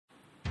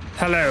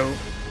Hello,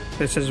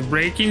 this is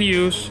breaking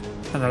news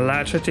on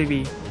Alatra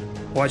TV.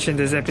 Watching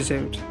this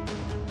episode.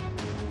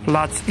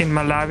 Floods in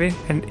Malawi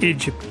and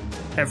Egypt,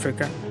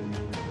 Africa.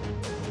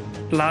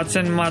 Floods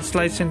and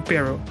mudslides in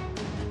Peru,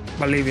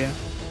 Bolivia.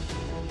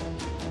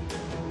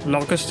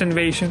 Locust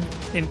invasion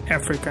in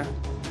Africa.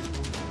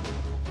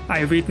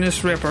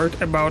 Eyewitness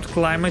report about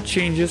climate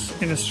changes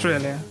in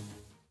Australia.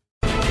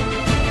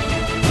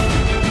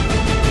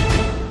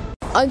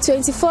 On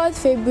 24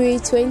 February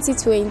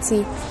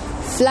 2020,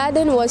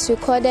 flooding was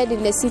recorded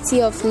in the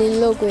city of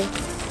Lilongwe,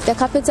 the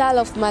capital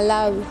of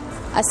Malawi,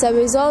 as a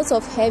result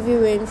of heavy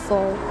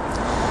rainfall.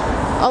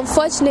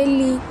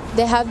 Unfortunately,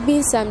 there have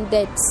been some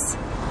deaths.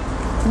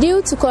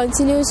 Due to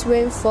continuous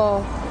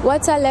rainfall,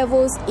 water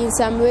levels in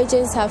some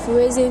regions have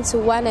risen to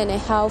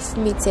 1.5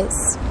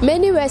 meters.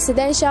 Many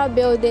residential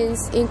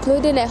buildings,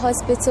 including a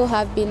hospital,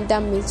 have been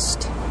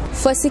damaged.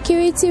 For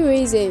security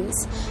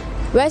reasons,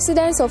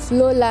 residents of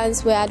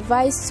lowlands were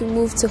advised to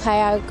move to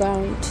higher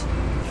ground.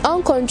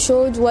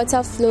 Uncontrolled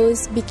water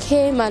flows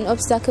became an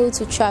obstacle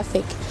to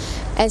traffic,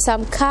 and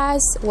some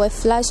cars were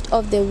flushed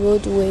off the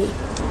roadway.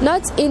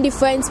 Not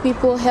indifferent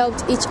people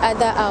helped each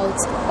other out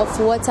of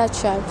water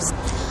traps.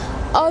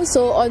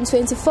 Also, on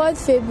 24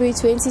 February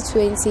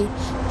 2020,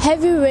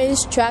 heavy rain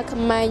struck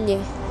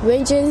Manye,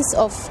 regions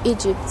of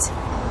Egypt.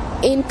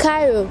 In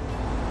Cairo,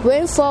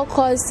 rainfall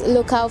caused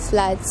local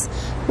floods,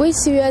 which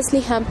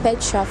seriously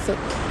hampered traffic.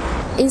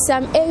 In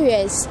some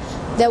areas,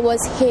 there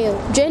was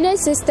hail. Drainage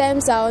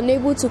systems are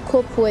unable to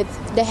cope with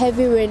the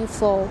heavy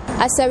rainfall.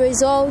 As a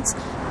result,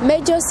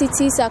 major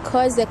cities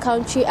across the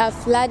country are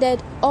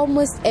flooded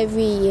almost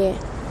every year.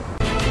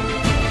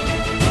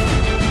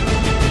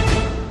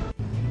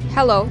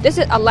 Hello, this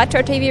is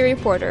Alatra TV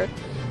reporter.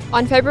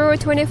 On February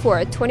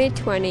 24,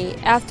 2020,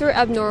 after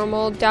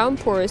abnormal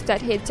downpours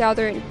that hit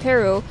southern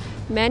Peru,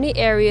 many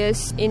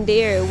areas in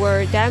there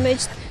were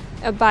damaged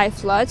by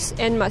floods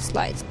and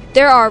mudslides.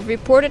 There are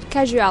reported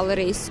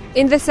casualties.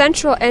 In the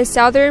central and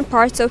southern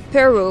parts of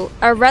Peru,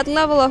 a red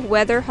level of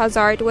weather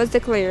hazard was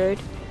declared.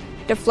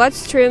 The flood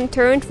stream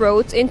turned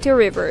roads into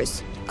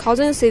rivers,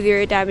 causing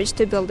severe damage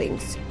to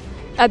buildings.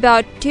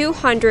 About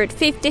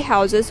 250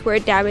 houses were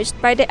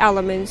damaged by the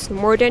elements.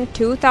 More than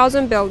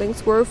 2,000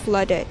 buildings were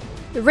flooded.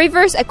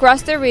 Rivers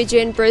across the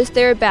region burst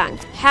their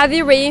banks.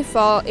 Heavy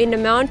rainfall in the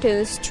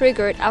mountains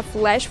triggered a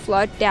flash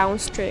flood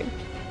downstream.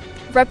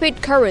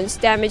 Rapid currents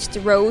damaged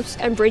roads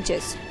and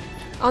bridges.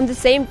 On the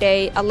same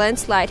day, a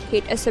landslide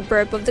hit a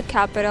suburb of the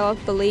capital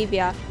of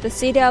Bolivia, the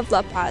city of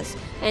La Paz,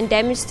 and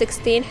damaged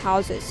 16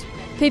 houses.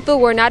 People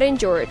were not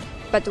injured,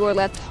 but were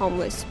left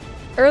homeless.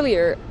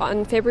 Earlier,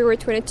 on February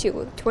 22,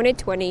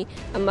 2020,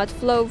 a mud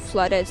flow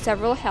flooded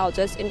several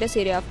houses in the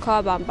city of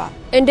Cochabamba.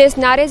 In this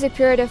not easy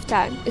period of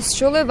time, it's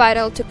truly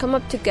vital to come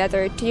up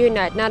together to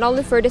unite not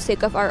only for the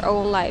sake of our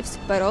own lives,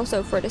 but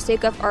also for the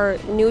sake of our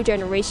new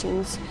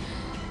generations.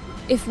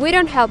 If we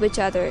don't help each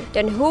other,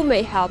 then who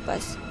may help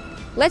us?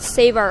 Let's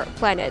save our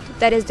planet.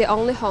 That is the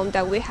only home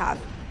that we have.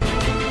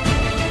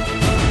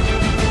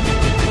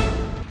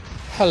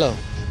 Hello,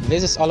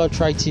 this is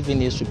Alatra TV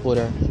news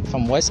reporter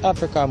from West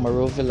Africa,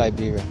 Monrovia,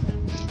 Liberia.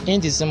 In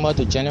December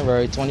to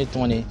January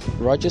 2020,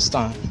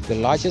 Rajasthan, the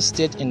largest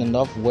state in the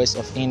northwest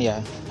of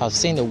India, have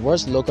seen the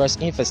worst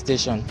locust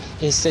infestation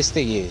in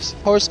 60 years.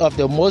 Hordes of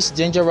the most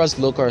dangerous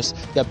locusts,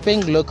 the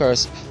pink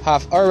locusts,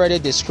 have already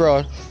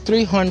destroyed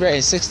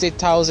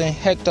 360,000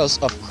 hectares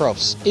of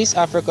crops. East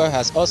Africa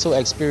has also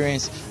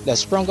experienced the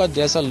strongest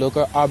desert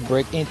locust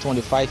outbreak in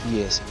 25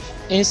 years.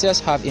 Insects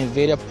have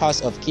invaded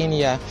parts of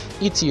Kenya,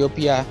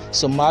 Ethiopia,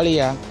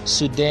 Somalia,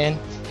 Sudan,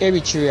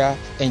 Eritrea,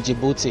 and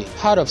Djibouti.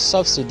 Part of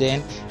South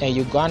Sudan and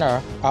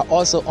Uganda are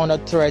also under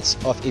threats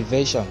of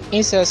invasion.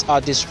 Insects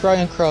are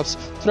destroying crops,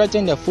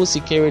 threatening the food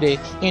security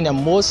in the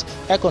most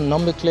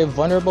economically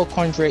vulnerable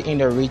country in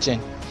the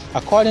region.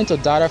 According to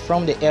data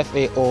from the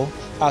FAO,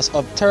 as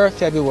of 3rd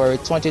February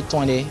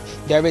 2020,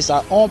 there is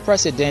an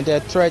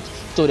unprecedented threat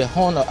to the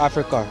Horn of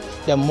Africa,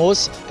 the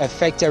most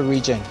affected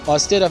region. A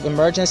state of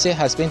emergency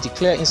has been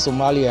declared in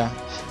Somalia.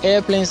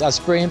 Airplanes are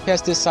spraying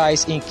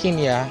pesticides in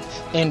Kenya,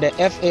 and the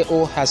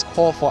FAO has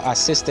called for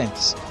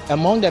assistance.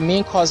 Among the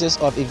main causes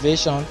of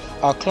invasion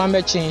are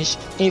climate change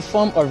in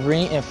form of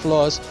rain and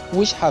floods,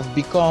 which have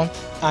become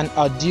an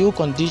ideal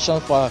condition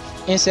for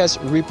insect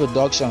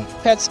reproduction.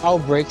 Pest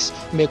outbreaks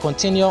may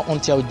continue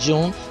until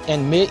June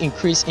and may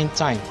increase in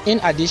time. In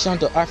addition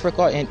to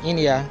Africa and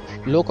India,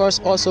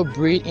 locusts also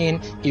breed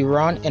in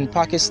Iran and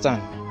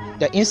Pakistan.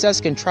 The insects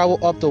can travel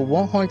up to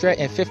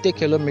 150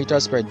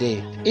 kilometers per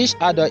day. Each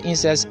adult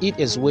insect eats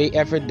its way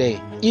every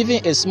day.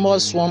 Even a small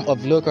swarm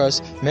of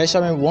locusts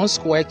measuring 1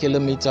 square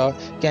kilometer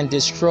can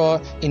destroy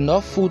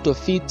enough food to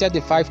feed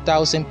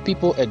 35,000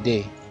 people a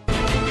day.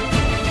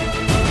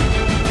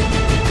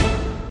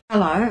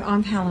 Hello,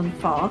 I'm Helen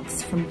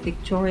Fox from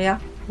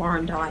Victoria,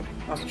 Warrandyte,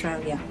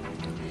 Australia.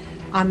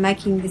 I'm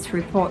making this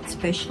report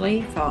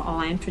specially for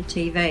Alatra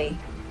TV.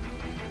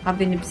 I've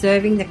been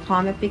observing the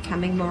climate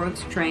becoming more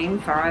extreme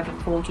for over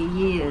 40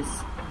 years.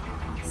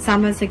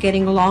 Summers are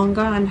getting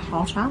longer and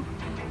hotter.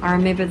 I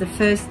remember the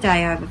first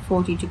day over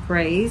 40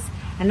 degrees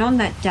and on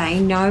that day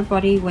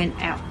nobody went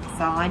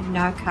outside,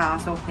 no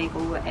cars or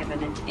people were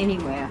evident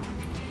anywhere.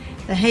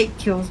 The heat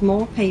kills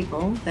more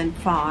people than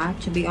fire,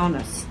 to be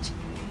honest.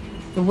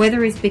 The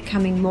weather is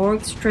becoming more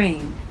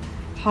extreme,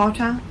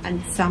 hotter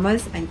and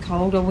summers and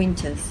colder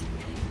winters.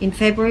 In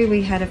February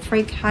we had a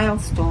freak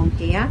hailstorm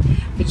here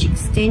which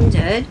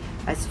extended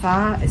as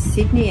far as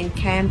Sydney and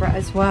Canberra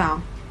as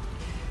well.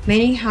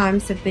 Many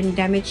homes have been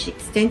damaged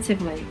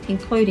extensively,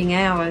 including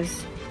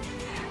ours.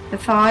 The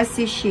fires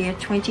this year,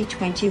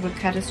 2020, were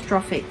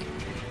catastrophic.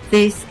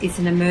 This is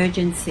an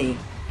emergency.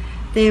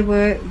 There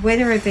were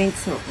weather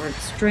events that were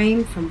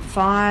extreme, from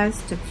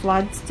fires to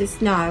floods to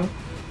snow,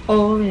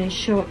 all in a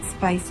short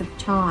space of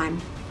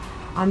time.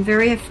 I'm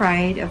very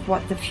afraid of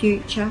what the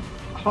future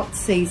hot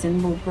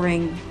season will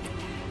bring.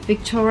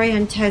 Victoria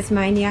and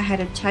Tasmania had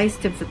a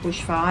taste of the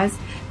bushfires,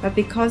 but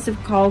because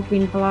of cold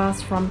wind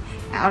blasts from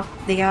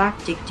the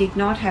Arctic did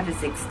not have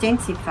as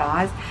extensive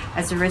fires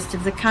as the rest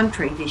of the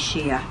country this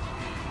year.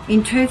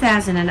 In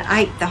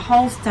 2008, the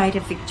whole state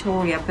of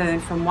Victoria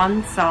burned from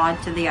one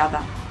side to the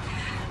other.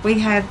 We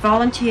have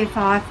volunteer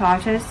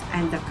firefighters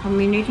and the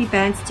community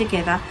bands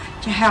together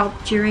to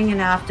help during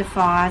and after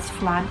fires,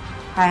 flood,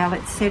 hail,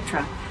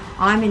 etc.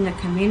 I'm in the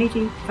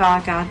community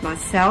fire guard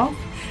myself,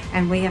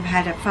 and we have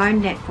had a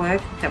phone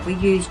network that we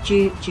use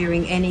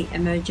during any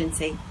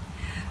emergency.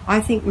 I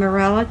think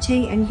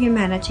morality and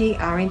humanity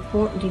are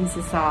important in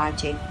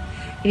society.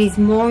 It is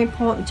more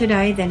important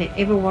today than it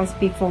ever was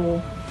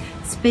before.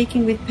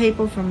 Speaking with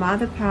people from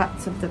other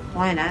parts of the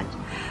planet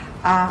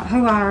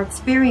who are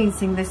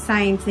experiencing the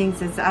same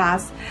things as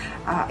us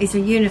is a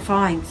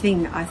unifying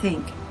thing, I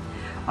think.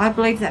 I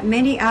believe that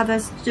many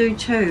others do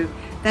too,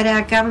 that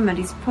our government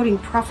is putting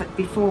profit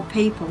before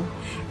people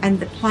and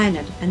the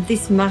planet, and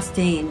this must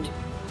end.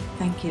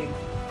 Thank you.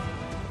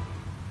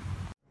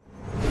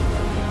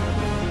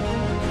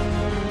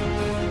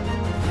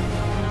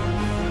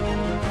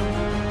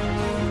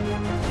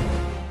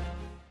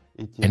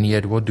 And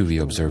yet, what do we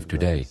observe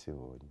today?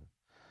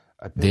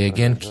 They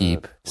again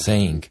keep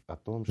saying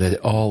that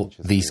all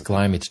these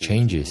climate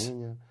changes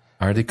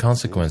are the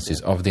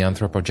consequences of the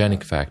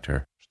anthropogenic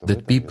factor,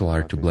 that people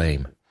are to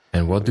blame.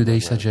 And what do they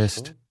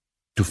suggest?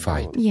 To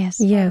fight. Yes,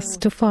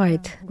 to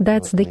fight.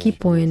 That's the key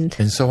point.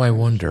 And so I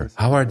wonder,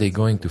 how are they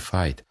going to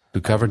fight?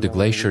 To cover the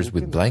glaciers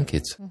with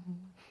blankets?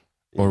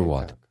 Or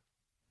what?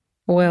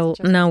 Well,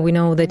 now we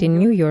know that in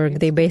New York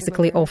they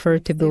basically offer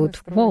to build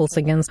walls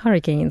against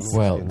hurricanes.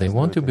 Well, they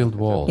want to build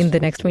walls. In the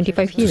next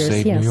 25 years, to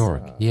save yes. New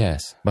York,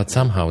 yes. But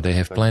somehow they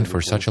have planned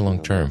for such a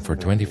long term, for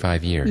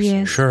 25 years.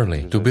 Yes.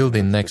 Surely, to build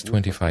in next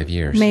 25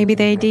 years. Maybe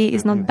the idea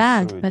is not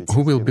bad, but...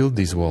 Who will build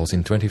these walls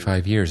in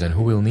 25 years and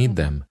who will need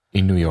them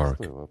in New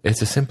York?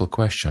 It's a simple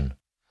question.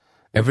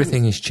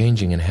 Everything is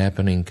changing and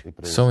happening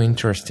so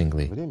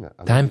interestingly.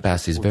 Time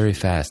passes very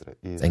fast,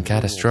 and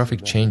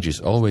catastrophic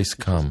changes always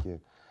come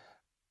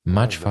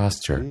much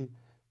faster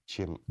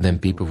than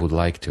people would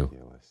like to.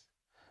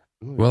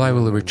 Well, I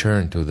will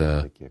return to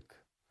the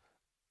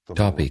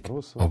topic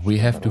of we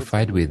have to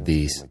fight with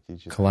these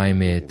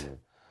climate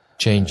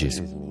changes.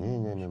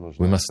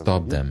 We must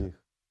stop them.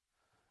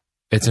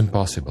 It's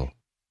impossible.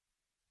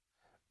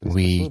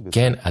 We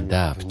can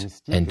adapt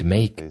and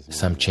make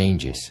some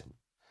changes.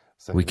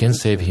 We can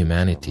save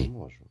humanity,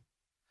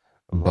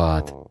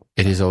 but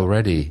it is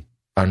already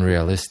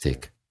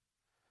unrealistic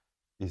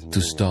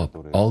to stop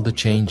all the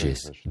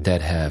changes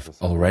that have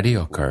already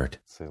occurred,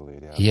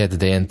 yet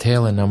they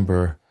entail a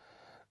number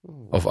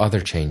of other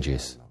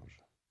changes.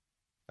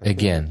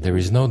 Again, there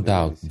is no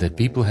doubt that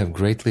people have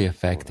greatly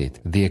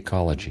affected the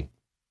ecology.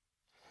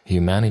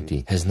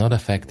 Humanity has not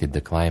affected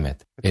the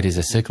climate. It is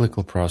a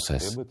cyclical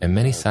process, and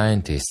many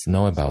scientists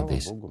know about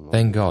this.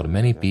 Thank God,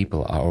 many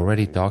people are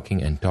already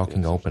talking and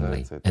talking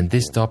openly, and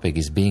this topic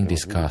is being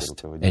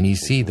discussed. And you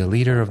see, the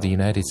leader of the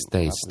United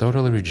States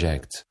totally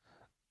rejects.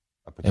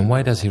 And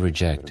why does he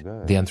reject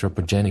the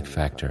anthropogenic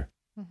factor?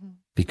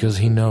 Because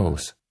he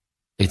knows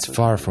it's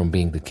far from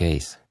being the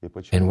case.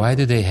 And why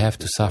do they have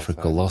to suffer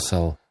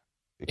colossal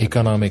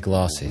economic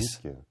losses?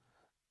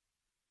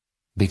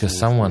 Because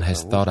someone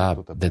has thought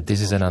up that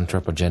this is an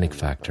anthropogenic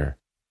factor.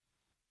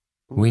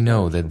 We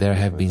know that there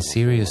have been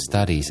serious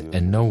studies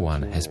and no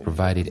one has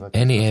provided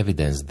any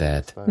evidence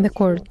that... The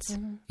courts.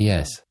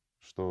 Yes,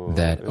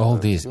 that all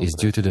this is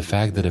due to the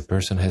fact that a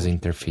person has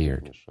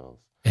interfered.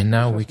 And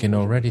now we can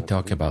already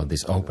talk about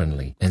this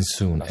openly, and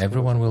soon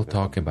everyone will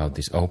talk about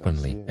this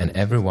openly, and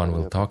everyone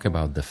will talk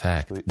about the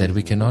fact that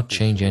we cannot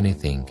change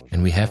anything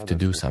and we have to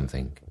do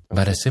something.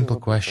 But a simple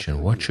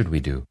question, what should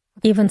we do?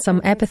 Even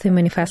some apathy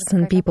manifests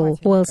in people.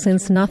 Well,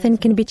 since nothing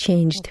can be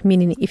changed,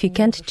 meaning if you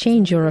can't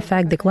change or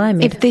affect the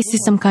climate... If this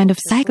is some kind of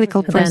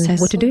cyclical process... Then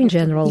what to do in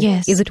general?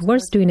 Yes. Is it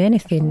worth doing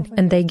anything?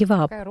 And they give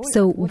up.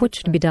 So what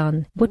should be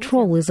done? What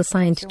role is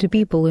assigned to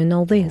people in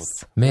all this?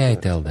 May I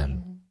tell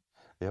them?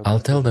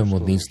 I'll tell them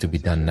what needs to be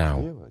done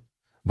now.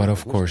 But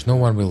of course, no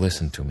one will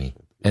listen to me.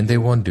 And they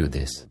won't do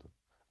this.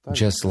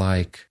 Just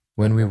like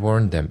when we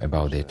warned them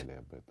about it.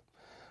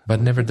 But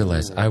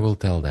nevertheless, I will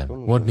tell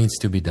them what needs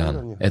to be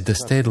done. At the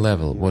state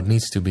level, what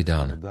needs to be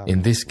done,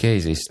 in this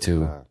case, is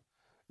to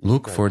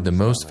look for the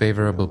most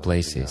favorable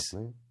places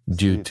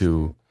due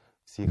to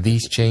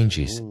these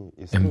changes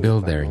and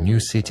build there new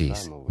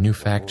cities, new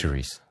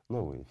factories,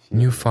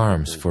 new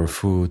farms for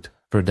food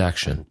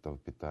production.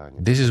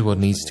 This is what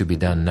needs to be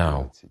done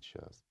now,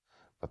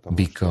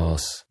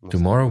 because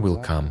tomorrow will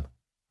come.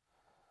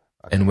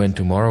 And when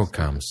tomorrow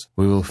comes,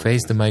 we will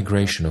face the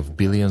migration of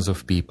billions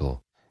of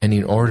people. And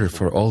in order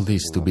for all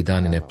this to be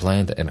done in a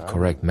planned and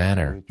correct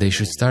manner, they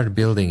should start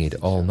building it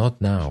all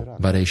not now,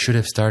 but they should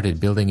have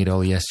started building it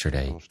all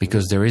yesterday,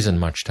 because there isn't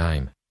much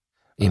time.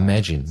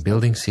 Imagine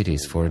building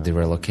cities for the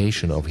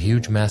relocation of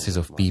huge masses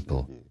of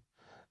people,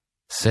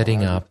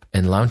 setting up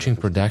and launching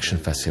production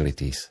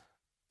facilities,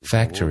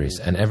 factories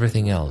and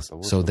everything else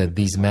so that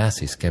these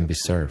masses can be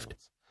served.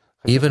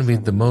 Even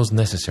with the most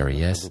necessary,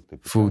 yes,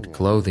 food,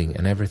 clothing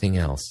and everything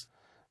else.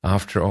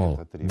 After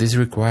all, this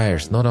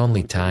requires not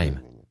only time,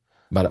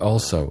 but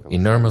also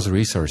enormous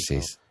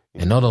resources,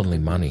 and not only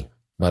money,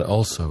 but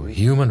also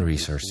human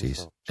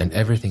resources and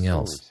everything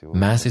else.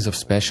 Masses of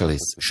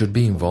specialists should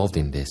be involved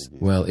in this.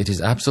 Well, it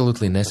is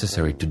absolutely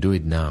necessary to do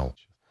it now.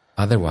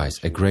 Otherwise,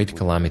 a great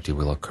calamity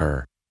will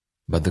occur.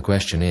 But the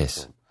question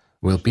is,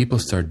 will people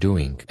start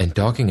doing and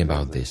talking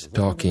about this,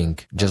 talking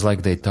just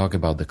like they talk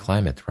about the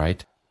climate,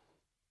 right?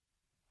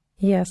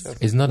 Yes.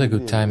 It's not a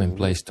good time and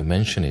place to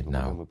mention it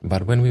now,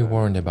 but when we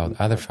warned about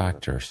other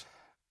factors,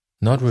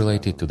 not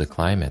related to the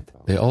climate,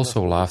 they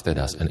also laughed at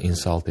us and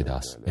insulted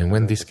us, and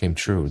when this came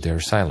true, they are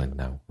silent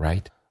now,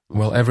 right?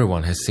 Well,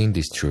 everyone has seen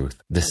this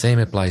truth. The same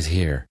applies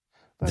here.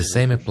 The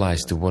same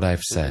applies to what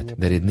I've said,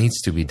 that it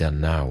needs to be done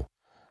now.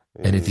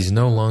 And it is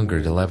no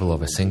longer the level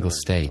of a single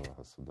state,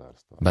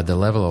 but the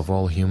level of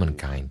all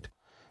humankind.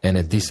 And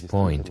at this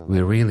point,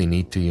 we really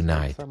need to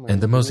unite.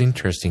 And the most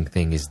interesting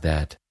thing is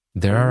that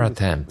there are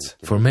attempts.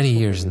 For many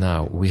years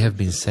now, we have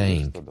been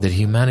saying that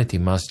humanity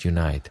must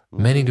unite.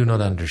 Many do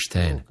not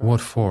understand. What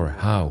for?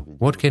 How?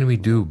 What can we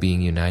do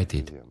being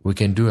united? We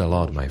can do a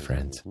lot, my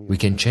friends. We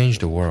can change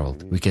the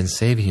world. We can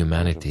save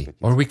humanity.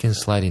 Or we can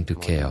slide into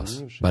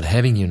chaos. But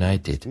having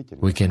united,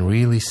 we can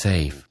really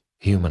save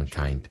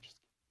humankind.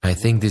 I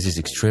think this is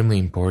extremely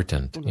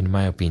important, in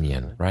my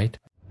opinion, right?